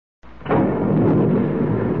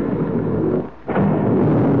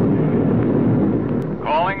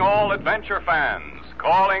adventure fans,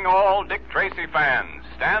 calling all Dick Tracy fans.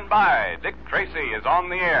 Stand by. Dick Tracy is on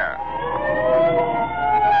the air.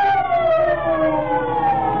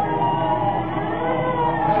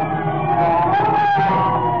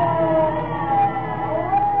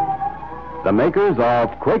 The makers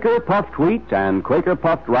of Quaker Puffed Wheat and Quaker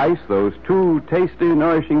Puffed Rice, those two tasty,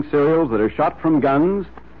 nourishing cereals that are shot from guns,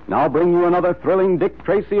 now bring you another thrilling Dick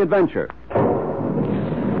Tracy adventure.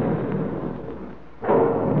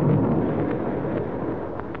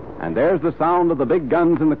 And there's the sound of the big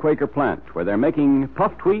guns in the Quaker plant, where they're making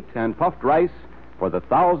puffed wheat and puffed rice for the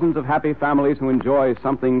thousands of happy families who enjoy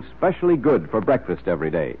something specially good for breakfast every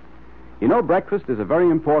day. You know, breakfast is a very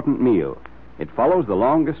important meal. It follows the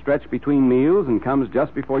longest stretch between meals and comes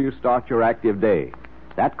just before you start your active day.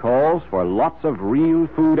 That calls for lots of real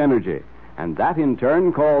food energy, and that in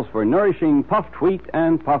turn calls for nourishing puffed wheat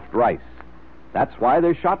and puffed rice. That's why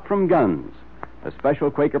they're shot from guns. A special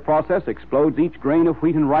Quaker process explodes each grain of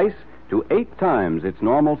wheat and rice to 8 times its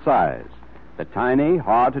normal size. The tiny,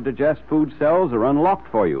 hard-to-digest food cells are unlocked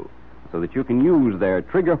for you so that you can use their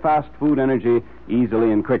trigger-fast food energy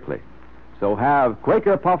easily and quickly. So have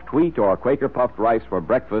Quaker Puffed Wheat or Quaker Puffed Rice for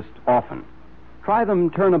breakfast often. Try them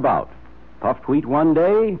turnabout. Puffed wheat one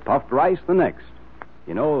day, puffed rice the next.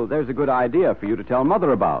 You know, there's a good idea for you to tell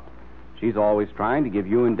Mother about. She's always trying to give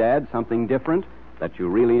you and Dad something different that you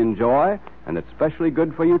really enjoy and that's specially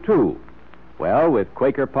good for you, too. Well, with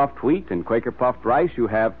Quaker Puffed Wheat and Quaker Puffed Rice, you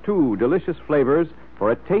have 2 delicious flavors for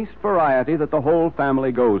a taste variety that the whole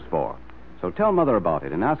family goes for. So tell Mother about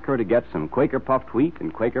it and ask her to get some Quaker Puffed Wheat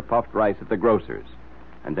and Quaker Puffed Rice at the grocer's.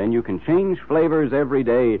 And then you can change flavors every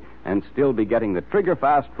day and still be getting the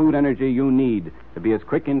trigger-fast food energy you need to be as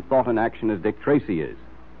quick in thought and action as Dick Tracy is.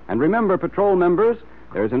 And remember, patrol members,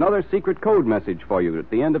 there's another secret code message for you at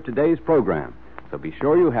the end of today's program. So be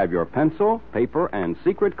sure you have your pencil, paper, and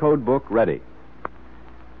secret code book ready.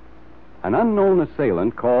 An unknown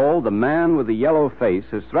assailant called the Man with the Yellow Face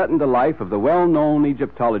has threatened the life of the well-known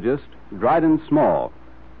Egyptologist Dryden Small.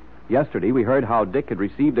 Yesterday, we heard how Dick had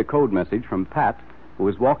received a code message from Pat, who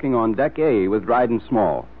was walking on Deck A with Dryden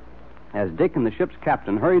Small. As Dick and the ship's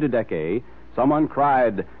captain hurried to Deck A, someone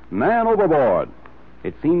cried, "Man overboard!"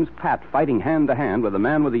 It seems Pat, fighting hand-to-hand with the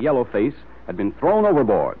Man with the Yellow Face, had been thrown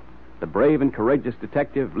overboard. The brave and courageous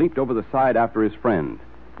detective leaped over the side after his friend.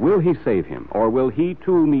 Will he save him, or will he,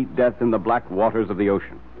 too, meet death in the black waters of the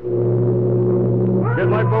ocean? Get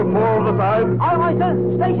lifeboat 4 over the side. All right, sir.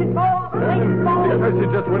 Station 4. Station 4. Dick Tracy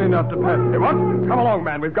just went in after Pat. Hey, what? Come along,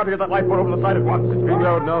 man. We've got to get that lifeboat over the side at once. It's being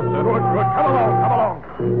lowered now, sir. Good. Come along.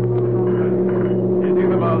 Easy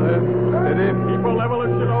them out there. Steady. Keep a level as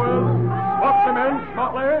she lowers. Swap the men,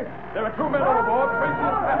 smartly. There are 2 men overboard. Tracy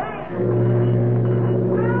and Pat.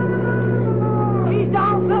 She's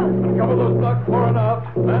down, sir. Cover those blocks fore and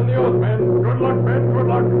aft. Man the oarsmen. Good luck, men. Good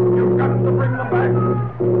luck. You've got to bring them back.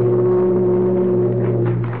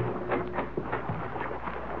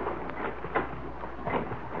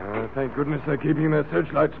 Thank goodness they're keeping their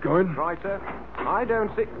searchlights going. Right, sir. I don't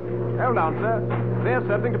see... Hold on, sir. They're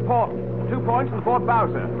circling to port. 2 points in the port bow,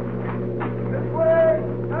 sir. This way!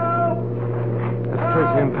 Help! That's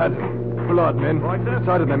Tracy and Pat. Pull out, men. Right, sir.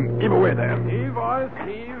 Side of them. Heave away there. Heave, boys.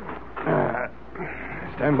 Heave.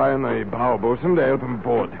 Stand by on the bow, bosun, to help them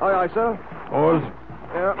aboard. Aye, aye, sir. Oars.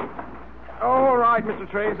 Yeah. All right, Mr.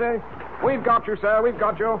 Tracy. We've got you, sir. We've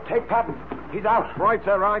got you. Take Patton. He's out. Right,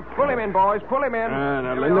 sir, right. Pull him in, boys. Pull him in. Now,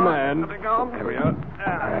 Here lend we him a are. hand. Have they gone? There we are.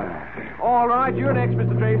 All right, you're next,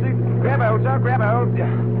 Mr. Tracy. Grab hold, sir. Grab hold.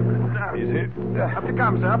 Easy. Up you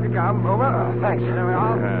come, sir. Up you come. Over. Thanks. There we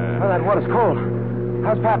are. Well, that water's cold.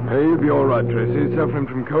 How's Patton? Hey, he'll be all right, Tracy. Suffering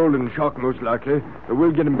from cold and shock, most likely. But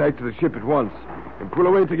we'll get him back to the ship at once. And pull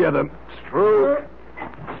away together. Stroke.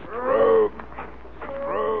 Stroke.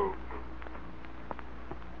 Stroke.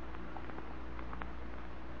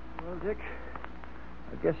 Well, Dick,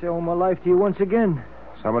 I guess I owe my life to you once again.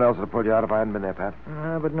 Someone else would have pulled you out if I hadn't been there, Pat.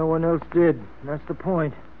 But no one else did. That's the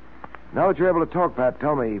point. Now that you're able to talk, Pat,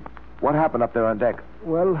 tell me, what happened up there on deck?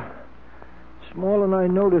 Well, Small and I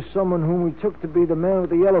noticed someone whom we took to be the man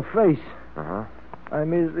with the yellow face. Uh-huh. I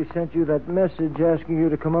immediately sent you that message asking you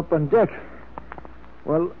to come up on deck.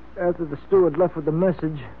 Well, after the steward left with the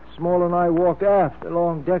message, Small and I walked aft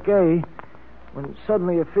along Deck A when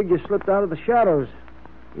suddenly a figure slipped out of the shadows.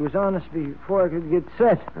 He was on us before I could get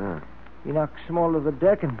set. He knocked Small to the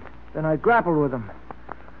deck, and then I grappled with him.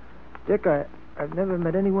 Dick, I've never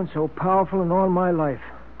met anyone so powerful in all my life.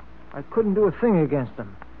 I couldn't do a thing against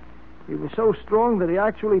him. He was so strong that he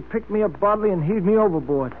actually picked me up bodily and heaved me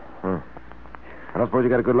overboard. I don't suppose you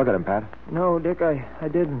got a good look at him, Pat? No, Dick, I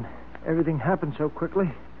didn't. Everything happened so quickly.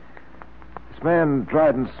 This man,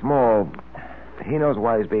 Dryden Small, he knows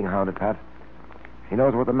why he's being hounded, Pat. He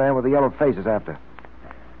knows what the man with the yellow face is after.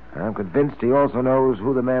 I'm convinced he also knows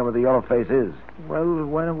who the man with the yellow face is. Well,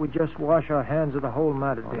 why don't we just wash our hands of the whole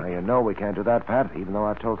matter, Dick? Now, you know we can't do that, Pat, even though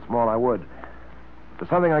I told Small I would. There's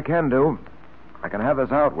something I can do. I can have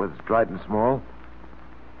this out with Dryden Small.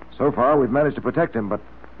 So far, we've managed to protect him, but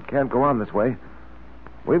we can't go on this way.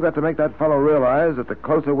 We've got to make that fellow realize that the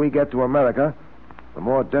closer we get to America, the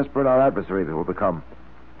more desperate our adversary will become.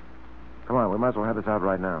 Come on, we might as well have this out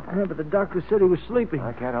right now. Yeah, but the doctor said he was sleeping.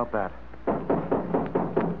 I can't help that.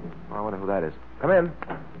 I wonder who that is. Come in.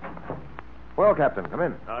 Well, Captain, come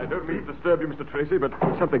in. I don't mean to disturb you, Mr. Tracy, but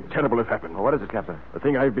something terrible has happened. Well, what is it, Captain? The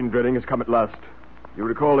thing I've been dreading has come at last. You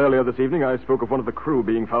recall earlier this evening I spoke of one of the crew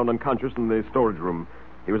being found unconscious in the storage room.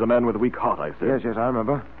 He was a man with a weak heart, I said. Yes, I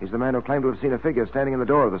remember. He's the man who claimed to have seen a figure standing in the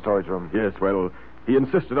door of the storage room. Yes, well, he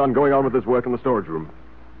insisted on going on with his work in the storage room.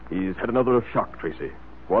 He's had another shock, Tracy.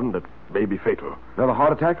 One that may be fatal. Another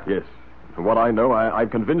heart attack? Yes. From what I know, I'm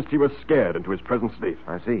convinced he was scared into his present state.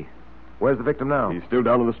 I see. Where's the victim now? He's still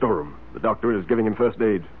down in the storeroom. The doctor is giving him first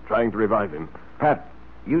aid, trying to revive him. Pat,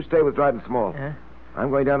 you stay with Dryden Small. Yeah?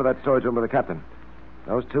 I'm going down to that storage room with the captain.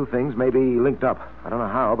 Those two things may be linked up. I don't know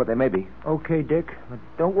how, but they may be. Okay, Dick. But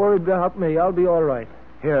don't worry about me. I'll be all right.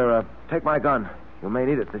 Here, take my gun. You may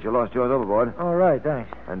need it since you lost yours overboard. All right,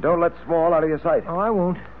 thanks. And don't let Small out of your sight. Oh, I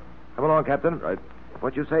won't. Come along, Captain. Right. If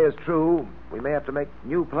what you say is true, we may have to make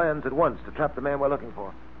new plans at once to trap the man we're looking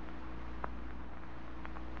for.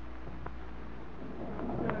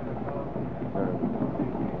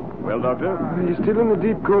 Well, Doctor? He's still in a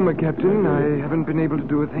deep coma, Captain. I haven't been able to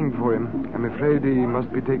do a thing for him. I'm afraid he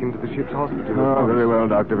must be taken to the ship's hospital. Oh, very well,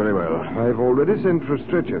 Doctor, very well. I've already sent for a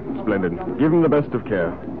stretcher. Splendid. Give him the best of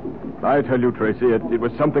care. I tell you, Tracy, it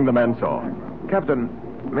was something the man saw. Captain,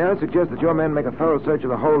 may I suggest that your men make a thorough search of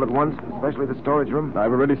the hold at once, especially the storage room?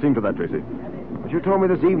 I've already seen to that, Tracy. What you told me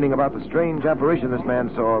this evening about the strange apparition this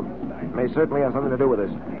man saw may certainly have something to do with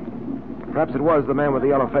this. Perhaps it was the man with the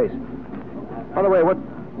yellow face. By the way,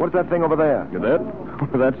 what's that thing over there? That?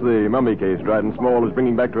 That's the mummy case Dryden Small is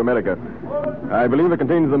bringing back to America. I believe it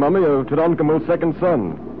contains the mummy of Tutankhamun's second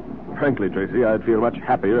son. Frankly, Tracy, I'd feel much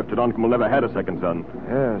happier if Tutankhamun never had a second son.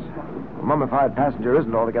 Yes. A mummified passenger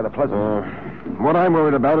isn't altogether pleasant. What I'm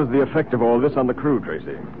worried about is the effect of all this on the crew,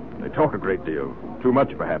 Tracy. They talk a great deal. Too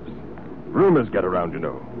much, perhaps. Rumors get around, you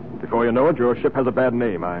know. Before you know it, your ship has a bad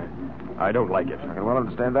name. I don't like it. I can well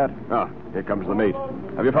understand that. Ah, here comes the mate.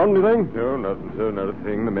 Have you found anything? No, nothing, sir, not a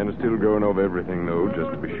thing. The men are still going over everything, though,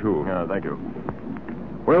 just to be sure. Thank you.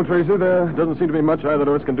 Well, Tracy, there doesn't seem to be much either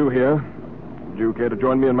of us can do here. Would you care to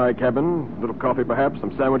join me in my cabin? A little coffee, perhaps?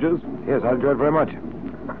 Some sandwiches? Yes, I'd enjoy it very much.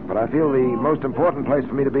 But I feel the most important place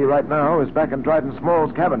for me to be right now is back in Dryden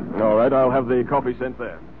Small's cabin. All right, I'll have the coffee sent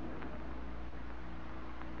there.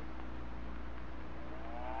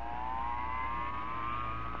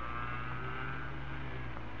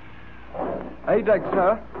 Hey, Dick,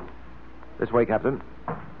 sir. This way, Captain.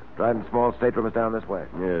 Dryden Small's stateroom is down this way.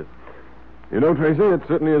 Yes. You know, Tracy, it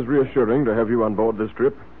certainly is reassuring to have you on board this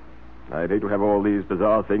trip. I'd hate to have all these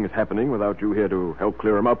bizarre things happening without you here to help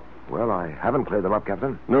clear them up. Well, I haven't cleared them up,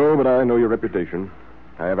 Captain. No, but I know your reputation.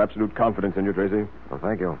 I have absolute confidence in you, Tracy. Well,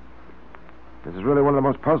 thank you. This is really one of the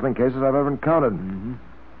most puzzling cases I've ever encountered. Mm-hmm.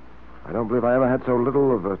 I don't believe I ever had so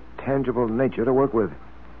little of a tangible nature to work with.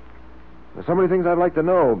 There's so many things I'd like to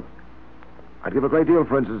know. I'd give a great deal,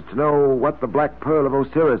 for instance, to know what the Black Pearl of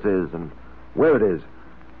Osiris is and where it is.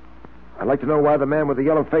 I'd like to know why the man with the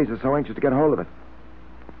yellow face is so anxious to get hold of it.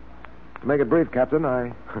 To make it brief, Captain,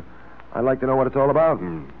 I'd like to know what it's all about.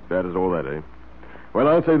 That is all that, eh? Well,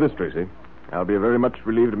 I'll say this, Tracy. I'll be a very much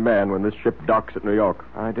relieved man when this ship docks at New York.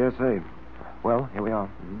 I dare say. Well, here we are.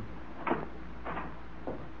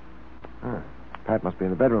 Pat must be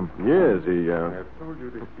in the bedroom. Yes, he, I've told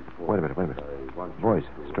you this before. Wait a minute. Voice.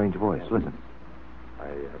 Strange voice. Listen. I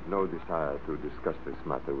have no desire to discuss this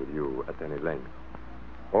matter with you at any length.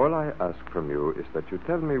 All I ask from you is that you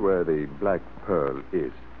tell me where the Black Pearl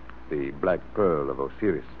is. The Black Pearl of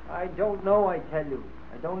Osiris. I don't know, I tell you.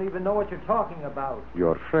 I don't even know what you're talking about.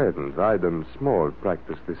 Your friend, Dryden Small,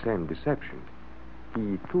 practiced the same deception.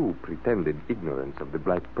 He, too, pretended ignorance of the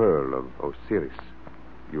Black Pearl of Osiris.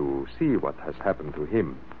 You see what has happened to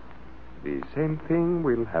him. The same thing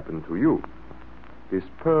will happen to you. This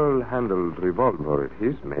pearl-handled revolver of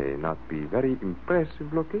his may not be very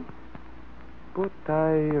impressive looking, but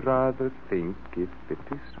I rather think if it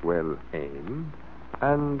is well aimed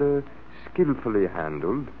and skillfully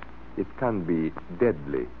handled, it can be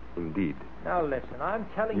deadly indeed. Now, listen, I'm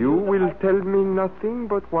telling You you... will tell me nothing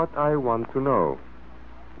but what I want to know.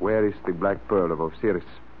 Where is the Black Pearl of Osiris?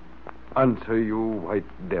 Answer, you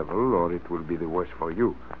white devil, or it will be the worse for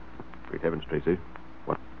you. Great heavens, Tracy.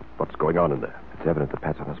 What's going on in there? It's evident that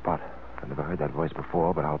Pat's on the spot. I've never heard that voice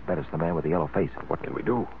before, but I'll bet it's the man with the yellow face. What can we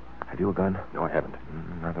do? Have you a gun? No, I haven't.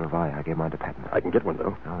 Neither have I. I gave mine to Patton. I can get one,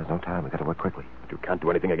 though. No, there's no time. We've got to work quickly. But you can't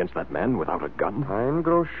do anything against that man without a gun. Time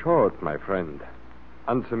grows short, my friend.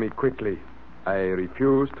 Answer me quickly. I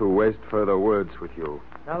refuse to waste further words with you.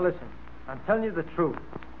 Now listen, I'm telling you the truth.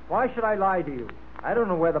 Why should I lie to you? I don't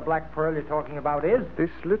know where the black pearl you're talking about is.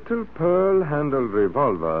 This little pearl-handled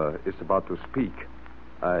revolver is about to speak.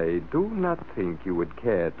 I do not think you would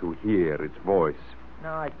care to hear its voice. No,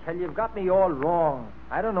 I tell you, you've got me all wrong.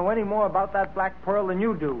 I don't know any more about that black pearl than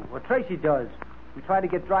you do, or Tracy does. We tried to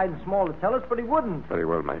get Dryden Small to tell us, but he wouldn't. Very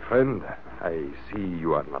well, my friend. I see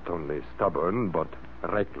you are not only stubborn, but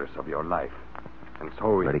reckless of your life. And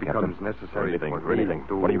so it becomes necessary for anything.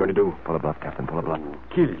 What are you going to do? Pull a bluff, Captain. Pull a bluff.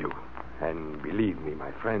 Kill you. And believe me,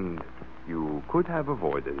 my friend, you could have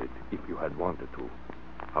avoided it if you had wanted to.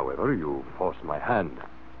 However, you forced my hand.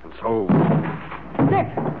 And so... Dick!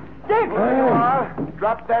 Dick! There you are.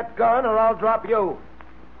 Drop that gun or I'll drop you.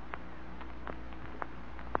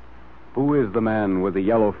 Who is the man with the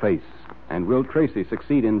yellow face? And will Tracy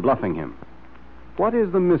succeed in bluffing him? What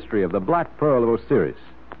is the mystery of the Black Pearl of Osiris?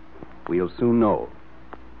 We'll soon know.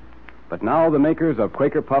 But now the makers of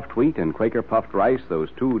Quaker Puffed Wheat and Quaker Puffed Rice, those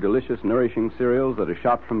two delicious, nourishing cereals that are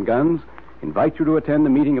shot from guns, invite you to attend the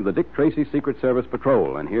meeting of the Dick Tracy Secret Service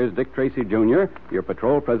Patrol. And here's Dick Tracy, Jr., your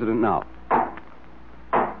patrol president now.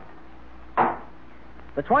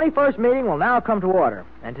 The 21st meeting will now come to order.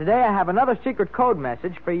 And today I have another secret code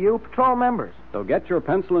message for you patrol members. So get your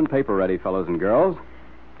pencil and paper ready, fellows and girls.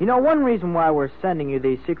 You know, one reason why we're sending you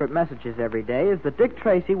these secret messages every day is that Dick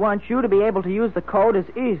Tracy wants you to be able to use the code as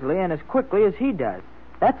easily and as quickly as he does.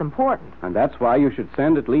 That's important. And that's why you should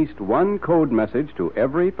send at least one code message to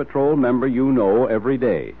every patrol member you know every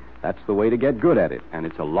day. That's the way to get good at it, and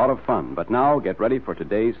it's a lot of fun. But now, get ready for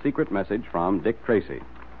today's secret message from Dick Tracy.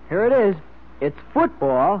 Here it is. It's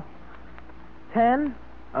football. 10,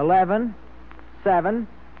 11, 7,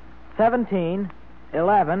 17,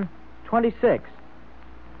 11, 26.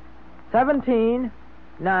 17,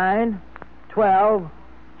 9, 12,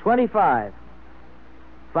 25.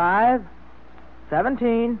 5,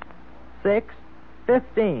 17, 6,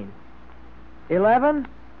 15. 11,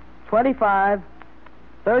 25,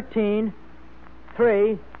 13,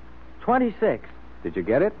 3, 26. Did you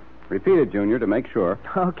get it? Repeat it, Junior, to make sure.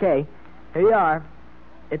 Okay. Here you are.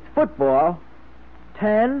 It's football.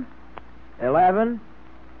 10, 11,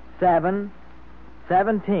 7,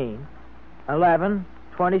 17, 11,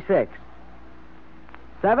 26.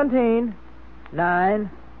 17,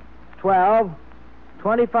 9, 12,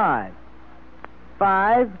 25.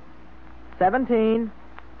 5, 17,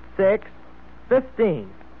 6, 15.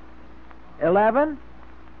 11,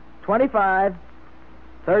 25,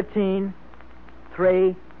 13,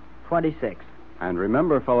 3, 26. And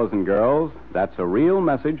remember, fellows and girls, that's a real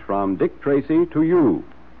message from Dick Tracy to you.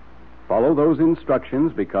 Follow those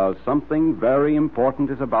instructions because something very important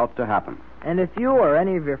is about to happen. And if you or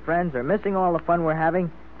any of your friends are missing all the fun we're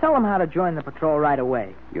having, tell them how to join the patrol right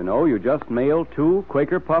away. You know, you just mail 2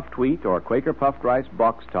 Quaker Puffed Wheat or Quaker Puffed Rice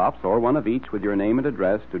box tops, or one of each with your name and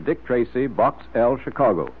address, to Dick Tracy, Box L,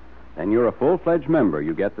 Chicago. Then you're a full-fledged member.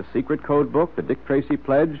 You get the secret code book, the Dick Tracy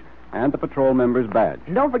Pledge, and the patrol member's badge.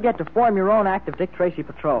 And don't forget to form your own active Dick Tracy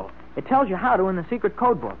patrol. It tells you how to in the secret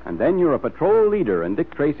code book. And then you're a patrol leader, and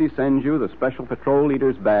Dick Tracy sends you the special patrol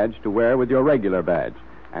leader's badge to wear with your regular badge.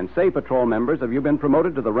 And say, patrol members, have you been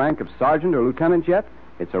promoted to the rank of sergeant or lieutenant yet?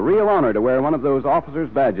 It's a real honor to wear one of those officer's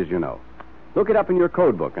badges, you know. Look it up in your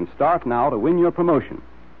code book and start now to win your promotion.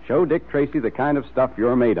 Show Dick Tracy the kind of stuff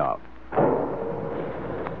you're made of.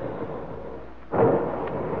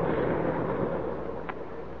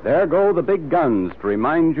 There go the big guns to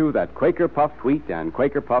remind you that Quaker Puffed Wheat and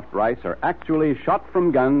Quaker Puffed Rice are actually shot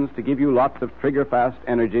from guns to give you lots of trigger-fast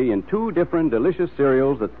energy in 2 different delicious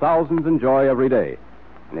cereals that thousands enjoy every day.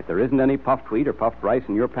 And if there isn't any puffed wheat or puffed rice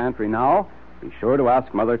in your pantry now, be sure to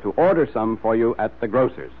ask Mother to order some for you at the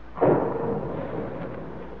grocer's.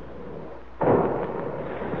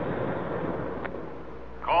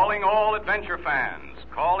 Calling all adventure fans,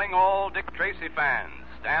 calling all Dick Tracy fans.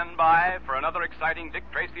 Stand by for another exciting Dick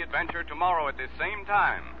Tracy adventure tomorrow at this same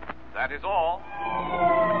time. That is all.